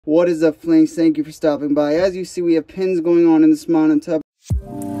What is up, Flinks? Thank you for stopping by. As you see, we have pins going on in this monotub.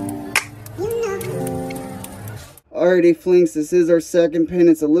 Alrighty, Flinks, this is our second pin.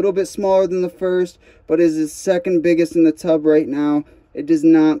 It's a little bit smaller than the first, but it is the second biggest in the tub right now. It does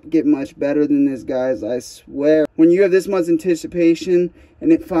not get much better than this, guys, I swear. When you have this much anticipation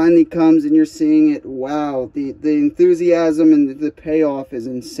and it finally comes and you're seeing it, wow, the enthusiasm and the payoff is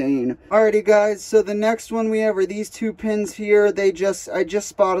insane. Alrighty, guys, so the next one we have are these two pins here. I just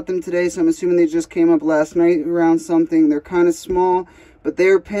spotted them today, so I'm assuming they just came up last night around something. They're kind of small, but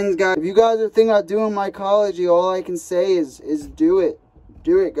they're pins, guys. If you guys are thinking about doing mycology, all I can say is do it.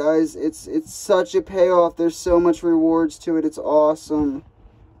 Do it, guys. It's such a payoff. There's so much rewards to it. It's awesome.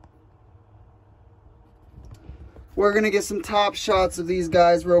 We're gonna get some top shots of these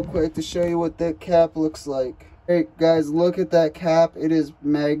guys real quick to show you what that cap looks like. Hey guys, look at that cap. It is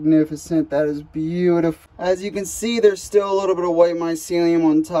magnificent. That is beautiful. As you can see, there's still a little bit of white mycelium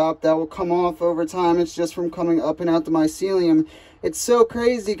on top. That will come off over time. It's just from coming up and out the mycelium. It's so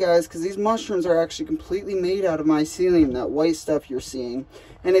crazy, guys, because these mushrooms are actually completely made out of mycelium, that white stuff you're seeing.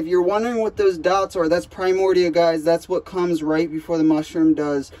 And if you're wondering what those dots are, that's primordia, guys. That's what comes right before the mushroom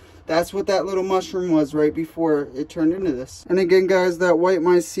does. That's what that little mushroom was right before it turned into this. And again, guys, that white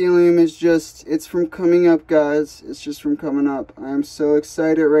mycelium is just, it's from coming up, guys. It's just from coming up. I am so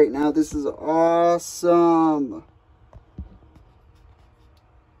excited right now. This is awesome.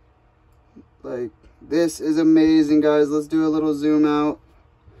 Like, this is amazing, guys. Let's do a little zoom out.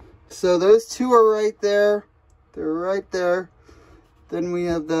 So those two are right there. They're right there. Then we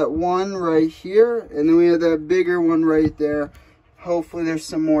have that one right here. And then we have that bigger one right there. Hopefully there's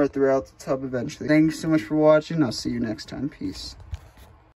some more throughout the tub eventually. Thank you so much for watching. I'll see you next time. Peace.